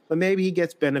it. But maybe he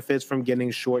gets benefits from getting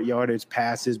short yardage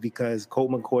passes because Colt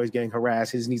McCoy is getting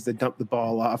harassed. He just needs to dump the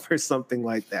ball off or something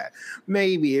like that.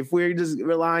 Maybe if we're just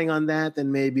relying on that,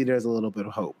 then maybe there's a little bit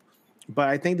of hope. But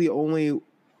I think the only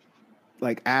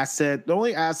assets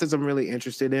I'm really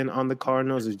interested in on the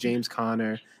Cardinals is James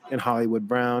Conner and Hollywood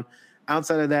Brown.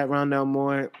 Outside of that, Rondale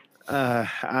Moore,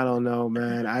 I don't know,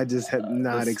 man. I just have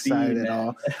not excited at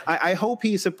all. I hope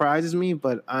he surprises me,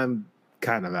 but I'm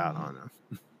kind of out on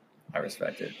him. I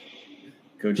respect it.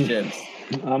 Coach Chips.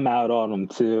 I'm out on him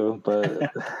too,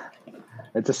 but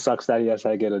it just sucks that he has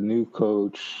to get a new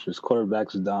coach. His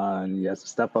quarterback's done. He has to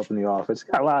step up in the office.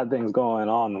 Got a lot of things going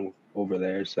on over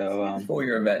there. So before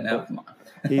you're a vet now, come on.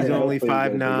 He's only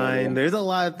 5'9". There's a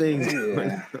lot of things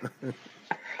going on.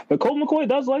 But Colt McCoy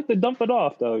does like to dump it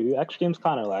off, though. Actually, James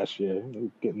Conner last year,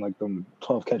 getting like them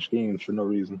 12-catch games for no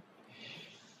reason.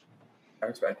 I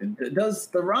respect it. Does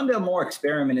the Rondale Moore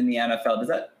experiment in the NFL, does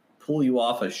that pull you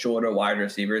off of shorter wide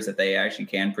receivers that they actually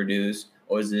can produce?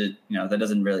 Or is it, that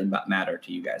doesn't really matter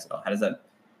to you guys at all? How does that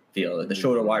feel? The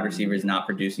shorter wide receivers not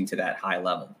producing to that high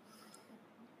level?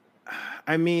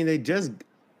 I mean, it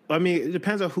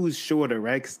depends on who's shorter,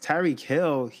 right? Because Tyreek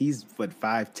Hill, he's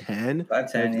 5'10".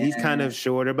 5'10", He's kind of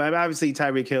shorter, but obviously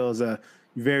Tyreek Hill is a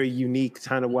very unique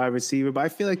kind of wide receiver. But I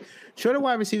feel like shorter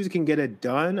wide receivers can get it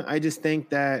done. I just think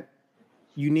that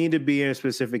you need to be in a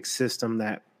specific system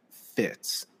that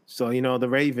fits. So, the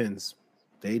Ravens,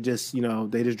 they just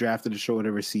drafted a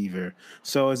shorter receiver.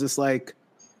 So it's just like,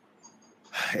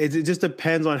 it just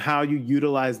depends on how you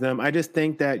utilize them. I just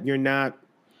think that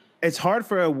it's hard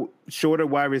for a shorter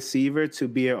wide receiver to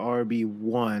be an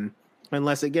RB1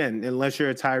 unless you're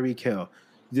a Tyreek Hill.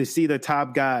 You see the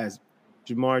top guys,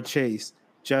 Jamar Chase,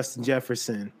 Justin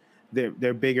Jefferson,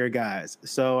 they're bigger guys.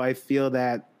 So I feel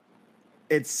that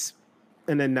it's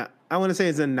I want to say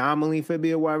it's an anomaly for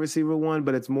be a wide receiver one,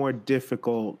 but it's more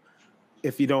difficult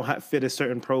if you don't fit a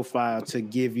certain profile to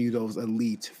give you those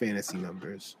elite fantasy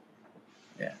numbers.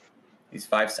 Yeah. He's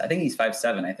 5'7". I think he's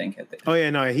 5'7". I think. Oh yeah,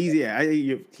 no,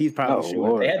 he's probably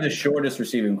short. They had the shortest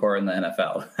receiving core in the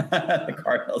NFL, the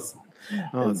Cardinals.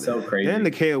 It's so crazy. They're in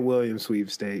the Caleb Williams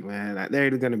sweepstake, man. They're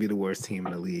going to be the worst team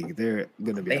in the league. They're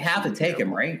going to be. They have to take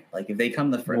him, right? Like if they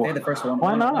come they're the first one.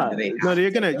 Why not?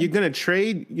 You're gonna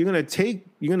trade. You're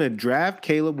gonna draft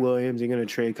Caleb Williams. You're gonna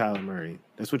trade Kyler Murray.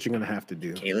 That's what you're gonna have to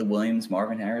do. Caleb Williams,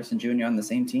 Marvin Harrison Jr. on the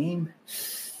same team.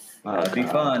 That'd be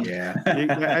fun. Yeah,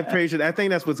 I'm pretty sure. I think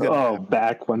that's what's going to happen.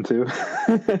 Back one, too.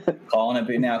 Calling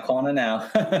it now.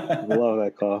 Love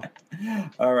that call.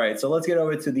 All right, so let's get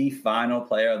over to the final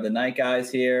player of the night,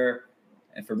 guys, here.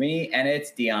 And for me,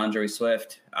 it's DeAndre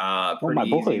Swift.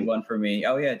 Pretty easy one for me.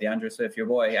 Oh, yeah, DeAndre Swift, your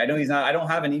boy. I know he's not – I don't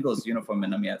have an Eagles uniform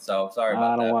in him yet, so sorry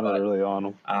about that. I don't want to really on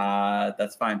him.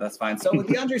 That's fine. So with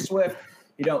DeAndre Swift –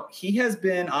 he has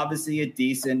been obviously a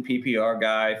decent PPR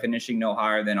guy, finishing no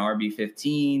higher than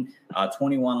RB15,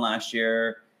 21 last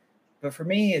year. But for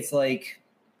me, it's like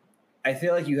I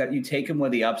feel like you take him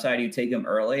with the upside, you take him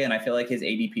early, and I feel like his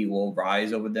ADP will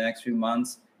rise over the next few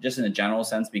months, just in a general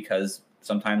sense, because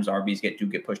sometimes RBs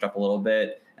get pushed up a little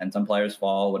bit, and some players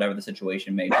fall, whatever the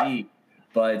situation may be.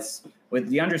 But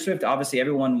with DeAndre Swift, obviously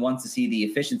everyone wants to see the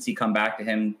efficiency come back to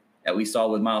him that we saw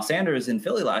with Miles Sanders in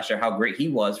Philly last year, how great he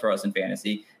was for us in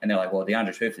fantasy. And they're like, well,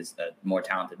 DeAndre Swift is a more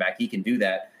talented back. He can do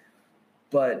that.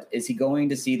 But is he going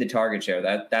to see the target share?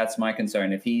 That's my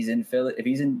concern. If he's in Philly, if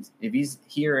he's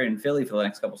here in Philly for the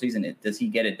next couple seasons, does he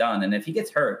get it done? And if he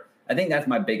gets hurt, I think that's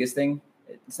my biggest thing.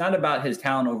 It's not about his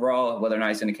talent overall, whether or not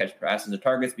he's going to catch passes or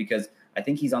targets, because I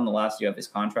think he's on the last year of his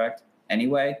contract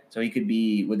anyway, so he could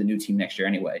be with a new team next year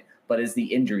anyway. But it's the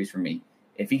injuries for me.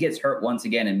 If he gets hurt once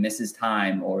again and misses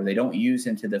time, or they don't use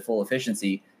him to the full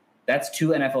efficiency, that's 2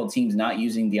 NFL teams not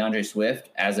using DeAndre Swift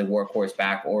as a workhorse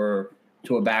back, or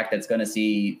to a back that's going to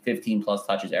see 15 plus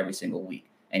touches every single week.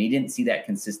 And he didn't see that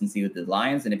consistency with the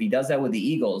Lions. And if he does that with the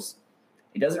Eagles,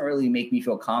 it doesn't really make me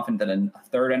feel confident that a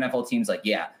third NFL team's like,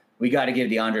 yeah, we got to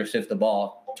give DeAndre Swift the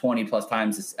ball 20 plus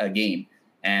times a game.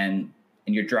 And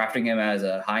you're drafting him as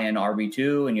a high-end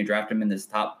RB2, and you draft him in this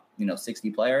top,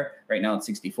 60 player. Right now it's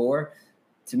 64.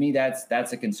 To me, that's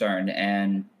a concern.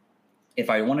 And if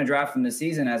I want to draft him this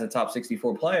season as a top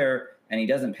 64 player and he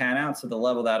doesn't pan out to the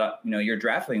level that, you're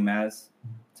drafting him as,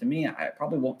 to me, I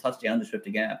probably won't touch DeAndre Swift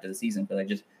again after the season,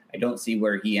 because I don't see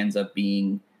where he ends up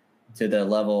being to the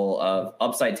level of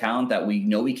upside talent that we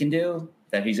know he can do,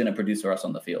 that he's going to produce for us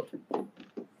on the field.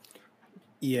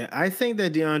 Yeah, I think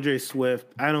that DeAndre Swift,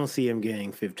 I don't see him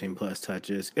getting 15 plus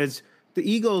touches. It's the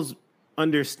Eagles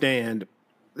understand,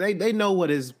 they know what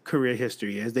his career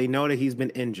history is. They know that he's been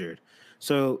injured.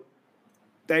 So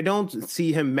I don't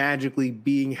see him magically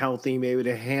being healthy, maybe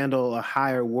to handle a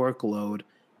higher workload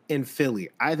in Philly.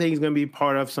 I think he's going to be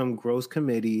part of some gross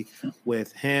committee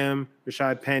with him,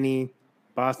 Rashad Penny,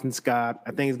 Boston Scott.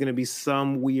 I think it's going to be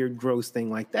some weird gross thing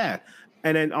like that.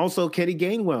 And then also Kenny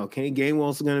Gainwell. Kenny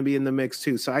Gainwell's going to be in the mix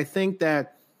too. So I think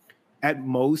that at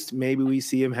most, maybe we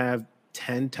see him have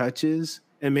 10 touches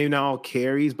and maybe not all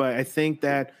carries, but I think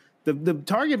that the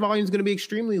target volume is going to be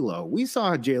extremely low. We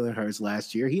saw Jalen Hurts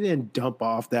last year. He didn't dump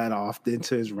off that often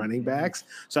to his running backs.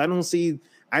 So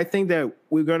I think that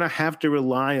we're going to have to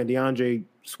rely on DeAndre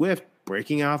Swift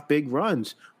breaking off big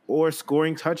runs or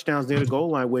scoring touchdowns near the goal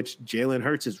line, which Jalen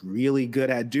Hurts is really good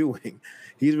at doing.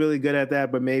 He's really good at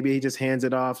that, but maybe he just hands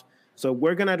it off. So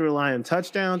we're going to have to rely on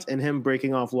touchdowns and him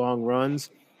breaking off long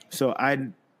runs. So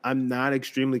I'm not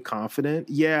extremely confident.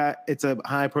 Yeah, it's a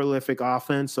high prolific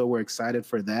offense, so we're excited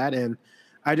for that. And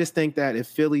I just think that if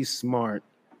Philly's smart,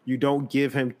 you don't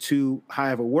give him too high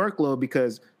of a workload,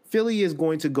 because Philly is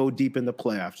going to go deep in the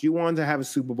playoffs. You want to have a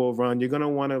Super Bowl run. You're going to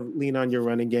want to lean on your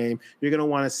running game. You're going to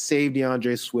want to save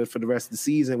DeAndre Swift for the rest of the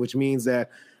season, which means that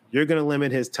you're going to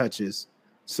limit his touches.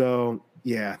 So,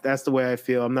 yeah, that's the way I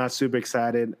feel. I'm not super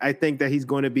excited. I think that he's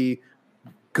going to be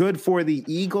good for the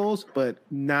Eagles, but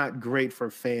not great for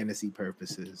fantasy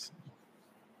purposes.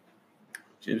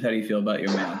 Jibs, how do you feel about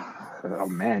your man? Oh,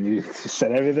 man, you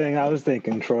said everything I was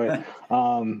thinking, Troy.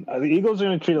 The Eagles are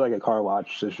going to treat it like a car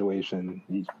wash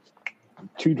situation.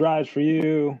 2 drives for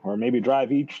you, or maybe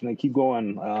drive each, and they keep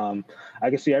going. I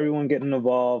can see everyone getting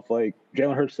involved. Like,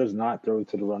 Jalen Hurts does not throw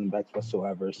to the running backs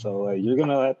whatsoever. So you're going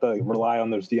to have to rely on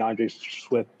those DeAndre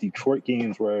Swift Detroit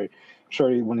games where,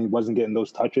 sure, when he wasn't getting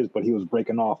those touches, but he was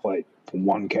breaking off like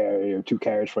 1 carry or 2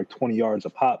 carries for like 20 yards a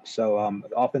pop. So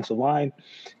the offensive line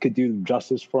could do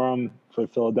justice for him for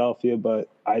Philadelphia. But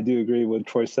I do agree with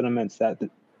Troy's sentiments that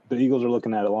the Eagles are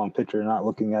looking at a long picture, not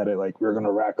looking at it like we're going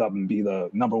to rack up and be the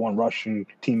number 1 rushing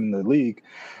team in the league.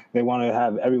 They want to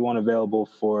have everyone available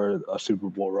for a Super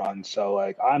Bowl run. So,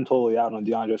 like, I'm totally out on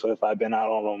DeAndre Swift. I've been out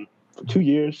on him for 2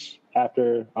 years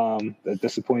after the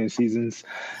disappointing seasons.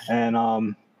 And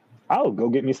I'll go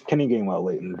get me Kenny Gainwell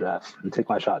late in the draft and take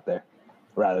my shot there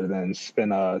rather than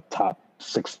spend a top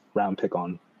 6 round pick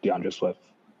on DeAndre Swift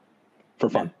for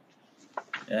fun.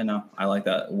 Yeah, no, I like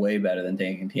that way better than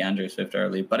taking DeAndre Swift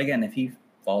early. But again, if he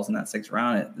falls in that 6th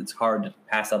round, it's hard to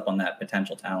pass up on that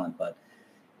potential talent. But,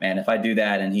 man, if I do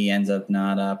that and he ends up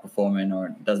not performing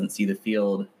or doesn't see the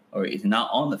field or he's not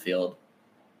on the field,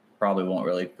 probably won't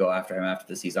really go after him after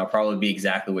the season. I'll probably be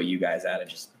exactly what you guys had. I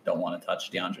just don't want to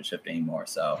touch DeAndre Swift anymore.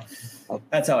 So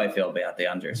that's how I feel about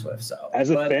DeAndre Swift. So as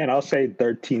a fan, I'll say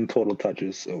 13 total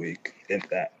touches a week, if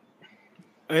that.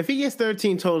 If he gets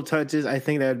 13 total touches, I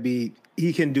think that'd be –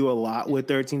 he can do a lot with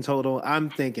 13 total. I'm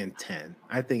thinking 10.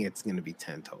 I think it's going to be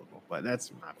 10 total, but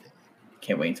that's my opinion.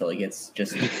 Can't wait until he gets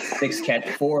just 6 catch,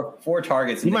 four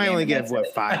targets. He might only get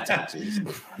 5 touches.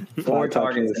 4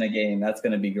 targets in a game. That's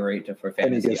going to be be for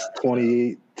fantasy. And he gets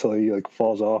 28 till he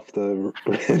falls off the.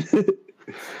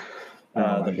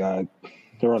 Oh my God,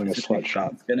 they're running a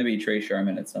sweatshop. It's going to be Trey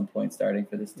Sherman at some point starting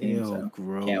for this team. So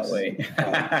gross. Can't wait.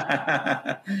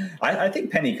 I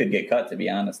think Penny could get cut. To be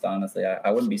honest,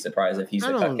 I wouldn't be surprised if he's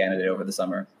the cut candidate over the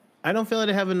summer. I don't feel like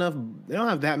they have enough. They don't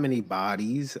have that many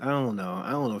bodies. I don't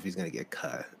know if he's going to get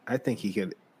cut. I think he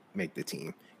could make the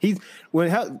team. He's one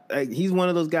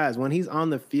of those guys. When he's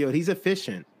on the field, he's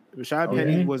efficient. Rashad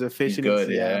Penny was efficient in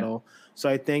Seattle. Yeah. So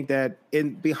I think that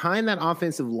behind that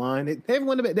offensive line, they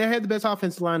had the best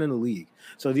offensive line in the league.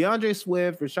 So DeAndre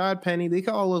Swift, Rashad Penny, they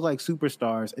can all look like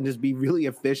superstars and just be really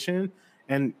efficient,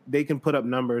 and they can put up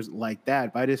numbers like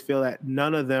that. But I just feel that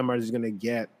none of them are just going to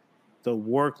get the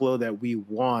workload that we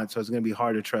want, so it's going to be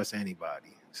hard to trust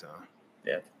anybody. So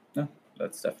yeah, no,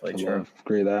 that's definitely true.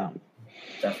 Agree that.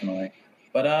 Definitely.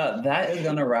 But that is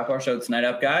going to wrap our show tonight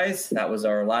up, guys. That was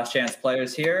our last chance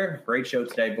players here. Great show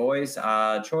today, boys.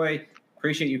 Troy,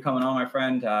 appreciate you coming on, my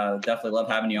friend. Definitely love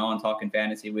having you on, talking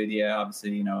fantasy with you.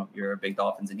 Obviously, you know, you're a big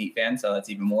Dolphins and Heat fan, so that's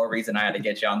even more reason I had to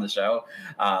get you on the show.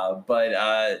 But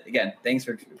again,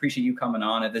 appreciate you coming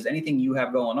on. If there's anything you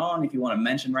have going on, if you want to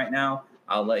mention right now,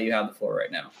 I'll let you have the floor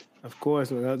right now. Of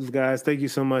course, guys. Thank you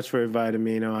so much for inviting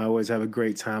me. You know, I always have a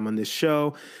great time on this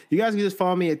show. You guys can just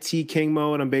follow me at T King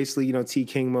Mode. I'm basically, T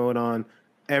King Mode on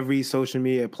every social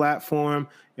media platform.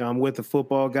 I'm with the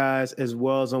football guys as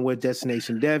well as I'm with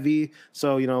Destination Devy.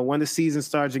 So, when the season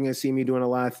starts, you're going to see me doing a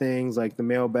lot of things like the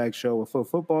mailbag show with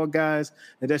football guys.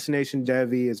 The Destination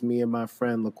Devy is me and my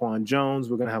friend Laquan Jones.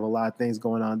 We're going to have a lot of things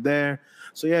going on there.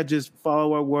 So, yeah, just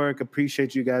follow our work.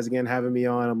 Appreciate you guys again having me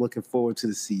on. I'm looking forward to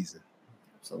the season.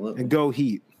 Absolutely. And go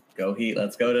Heat. Go Heat.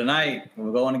 Let's go tonight.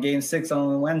 We're going to Game 6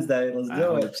 on Wednesday. Let's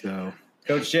do it. So.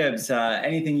 Coach Shibbs,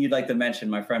 anything you'd like to mention,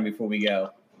 my friend, before we go?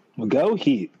 Well, go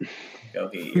Heat. Go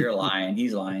Heat. You're lying.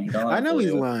 He's lying. I know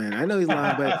he's lying,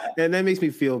 but and that makes me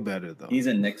feel better, though. He's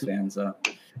a Knicks fan, so.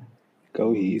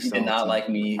 Go Heat. He did not like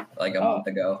me like a month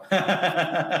ago.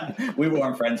 We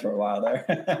weren't friends for a while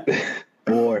there.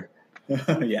 Or.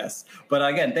 Yes. But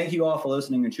again, thank you all for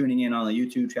listening and tuning in on the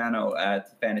YouTube channel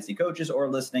at Fantasy Coaches, or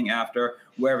listening after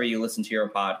wherever you listen to your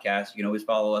podcast. You can always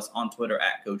follow us on Twitter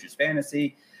at Coaches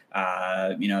Fantasy.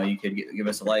 You could give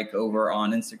us a like over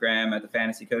on Instagram at the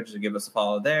Fantasy Coaches, or give us a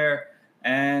follow there.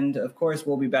 And of course,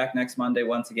 we'll be back next Monday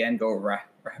once again. Go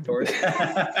Raptors.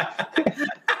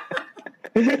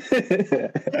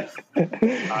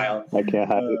 Kyle. I can't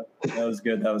have it. That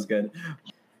was good.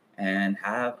 And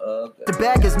have a good The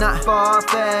bag is not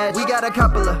far-fetched. We got a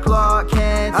couple of Clark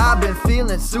Kents. I've been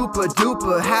feeling super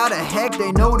duper. How the heck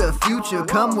they know the future?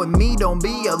 Come with me, don't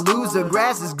be a loser.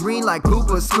 Grass is green like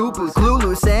Cooper Scoopers.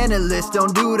 Clueless analysts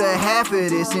don't do the half of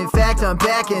this. In fact, I'm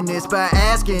backing this by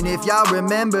asking if y'all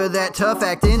remember that tough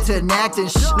acting to acting.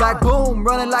 Like boom,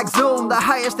 running like Zoom. The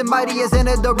highest and mightiest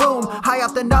entered the room. High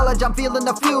off the knowledge, I'm feeling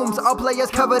the fumes. All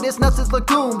players covered, it's nuts as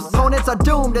legumes. Opponents are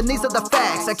doomed, and these are the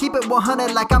facts. I keep it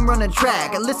 100 like I'm running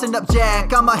track. Listen up,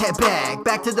 Jack, I'ma head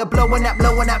back to the blowing that,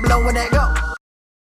 go.